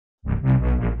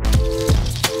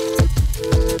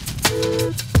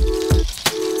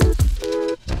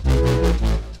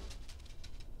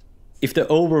If the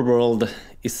overworld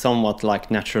is somewhat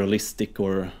like naturalistic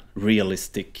or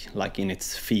realistic, like in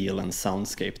its feel and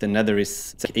soundscape, the Nether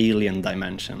is an alien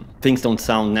dimension. Things don't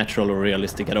sound natural or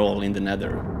realistic at all in the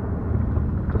Nether.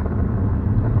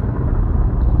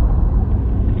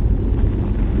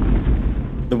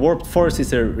 The warped forest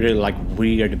is a really like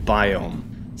weird biome.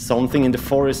 Something in the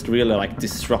forest really like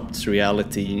disrupts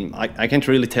reality. I can't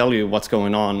really tell you what's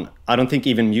going on. I don't think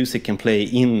even music can play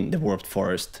in the warped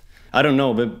forest. I don't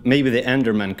know, but maybe the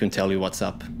Enderman can tell you what's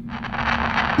up.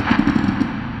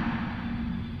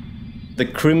 The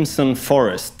Crimson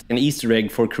Forest, an Easter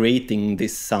egg for creating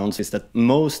these sounds is that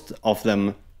most of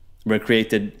them were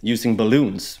created using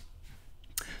balloons.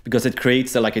 Because it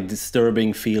creates like a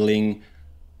disturbing feeling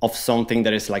of something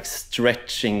that is like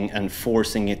stretching and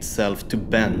forcing itself to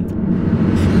bend.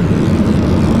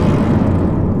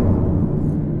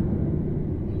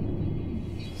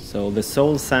 So the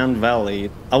Soul Sand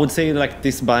Valley, I would say like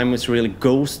this biome is really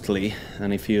ghostly,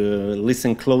 and if you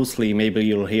listen closely, maybe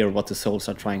you'll hear what the souls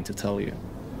are trying to tell you.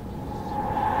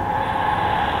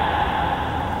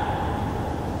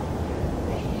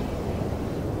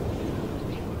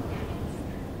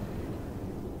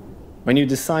 When you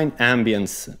design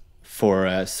ambience for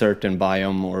a certain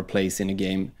biome or place in a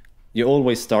game, you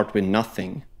always start with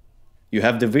nothing. You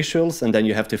have the visuals and then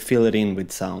you have to fill it in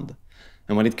with sound.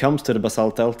 And when it comes to the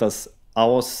basalt deltas, I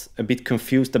was a bit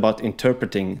confused about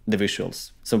interpreting the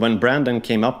visuals. So when Brandon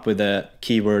came up with the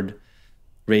keyword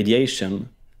radiation,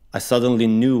 I suddenly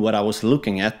knew what I was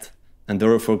looking at and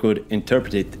therefore could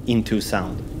interpret it into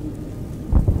sound.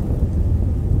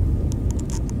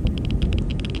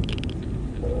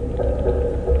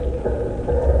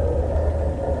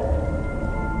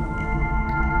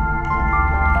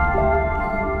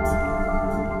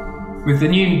 With the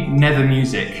new Nether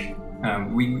music,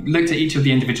 we looked at each of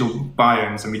the individual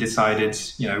biomes and we decided,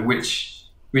 which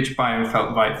biome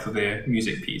felt right for the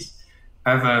music piece.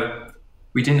 However,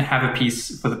 we didn't have a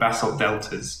piece for the basalt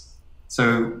deltas.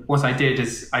 So what I did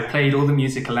is I played all the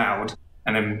music aloud,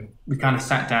 and then we kind of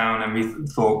sat down and we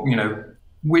thought,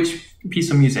 which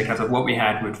piece of music out of what we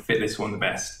had would fit this one the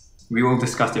best. We all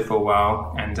discussed it for a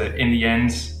while, and in the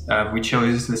end, we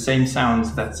chose the same sound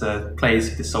that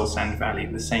plays the Soul Sand Valley,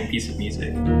 the same piece of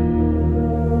music.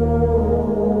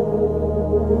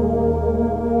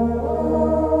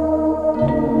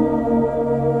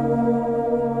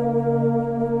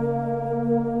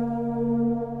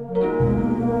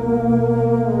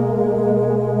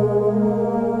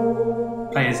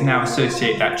 Players now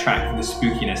associate that track with the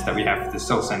spookiness that we have for the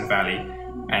Soul Sand Valley,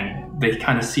 and they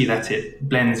kind of see that it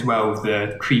blends well with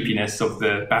the creepiness of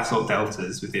the basalt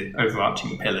deltas with the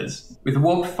overarching pillars. With the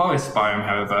warped forest biome,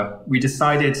 however, we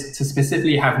decided to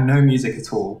specifically have no music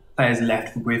at all. Players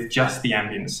left with just the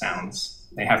ambient sounds.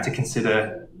 They have to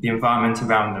consider the environment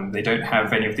around them. They don't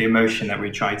have any of the emotion that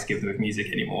we try to give them with music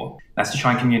anymore. That's to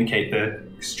try and communicate the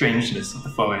strangeness of the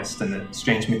forest and the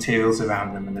strange materials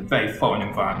around them and the very foreign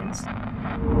environments.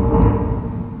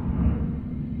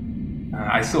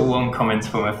 I saw one comment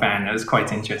from a fan that was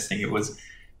quite interesting. It was,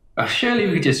 surely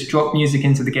we could just drop music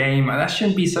into the game. That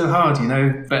shouldn't be so hard,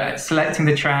 But selecting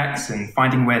the tracks and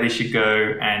finding where they should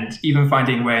go and even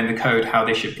finding where in the code how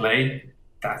they should play,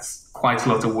 that's quite a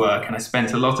lot of work. And I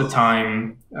spent a lot of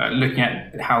time looking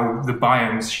at how the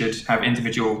biomes should have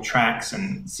individual tracks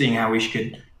and seeing how we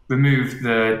could remove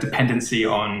the dependency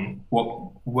on what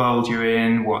world you're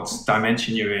in, what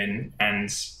dimension you're in,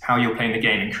 and how you're playing the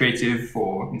game in creative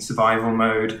or in survival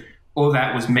mode. All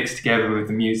that was mixed together with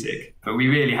the music. But we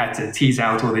really had to tease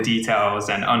out all the details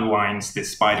and unwind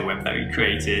this spiderweb that we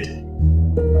created.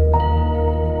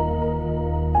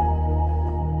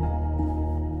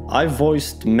 I've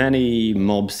voiced many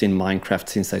mobs in Minecraft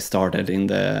since I started in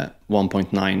the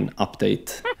 1.9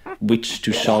 update. Witch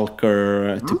to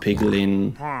shulker to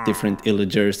piglin, different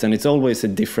illagers, and it's always a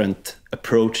different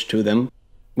approach to them.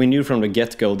 We knew from the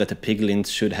get-go that the piglins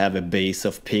should have a base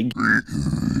of pig.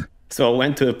 So I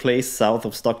went to a place south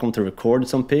of Stockholm to record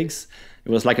some pigs. It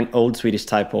was like an old Swedish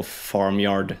type of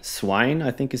farmyard swine,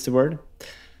 I think is the word.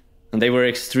 And they were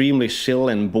extremely chill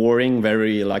and boring,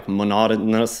 very like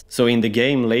monotonous. So in the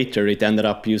game later, it ended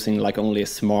up using like only a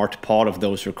smart part of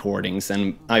those recordings,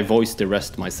 and I voiced the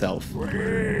rest myself.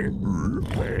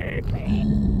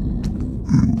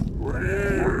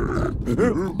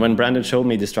 When Brandon showed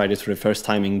me the Striders for the first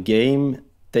time in game,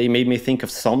 they made me think of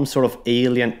some sort of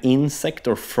alien insect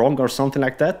or frog or something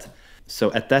like that.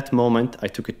 So at that moment, I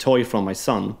took a toy from my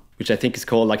son, which I think is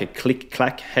called like a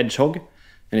click-clack hedgehog.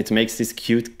 And it makes these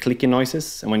cute clicky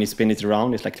noises, and when you spin it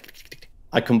around, it's like click, click, click.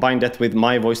 I combined that with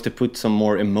my voice to put some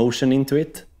more emotion into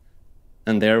it,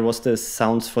 and there was the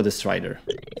sounds for the Strider.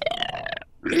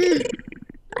 We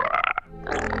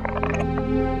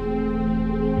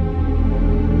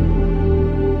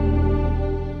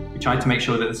tried to make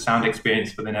sure that the sound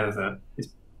experience for the Nether is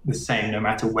the same no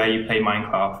matter where you play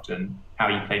Minecraft and how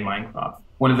you play Minecraft.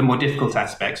 One of the more difficult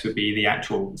aspects would be the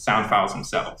actual sound files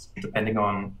themselves, depending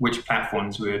on which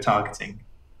platforms we were targeting.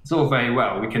 It's all very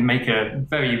well. We can make a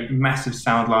very massive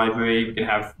sound library. We can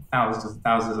have thousands and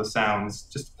thousands of sounds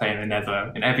just to play in the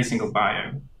Nether in every single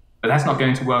biome. But that's not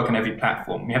going to work on every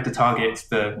platform. We have to target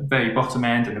the very bottom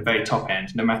end and the very top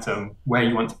end, no matter where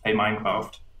you want to play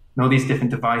Minecraft. And all these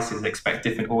different devices expect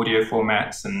different audio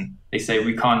formats, and they say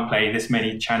we can't play this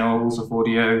many channels of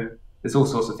audio. There's all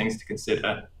sorts of things to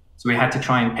consider. So we had to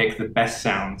try and pick the best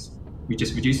sounds. We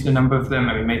just reduced the number of them,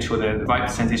 and we made sure they're the right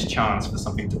percentage chance for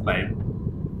something to play.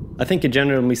 I think a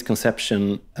general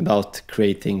misconception about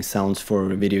creating sounds for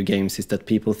video games is that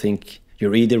people think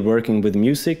you're either working with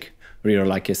music or you're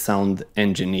like a sound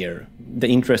engineer. The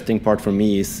interesting part for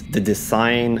me is the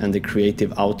design and the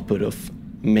creative output of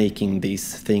making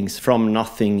these things from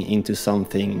nothing into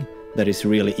something that is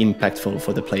really impactful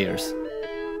for the players.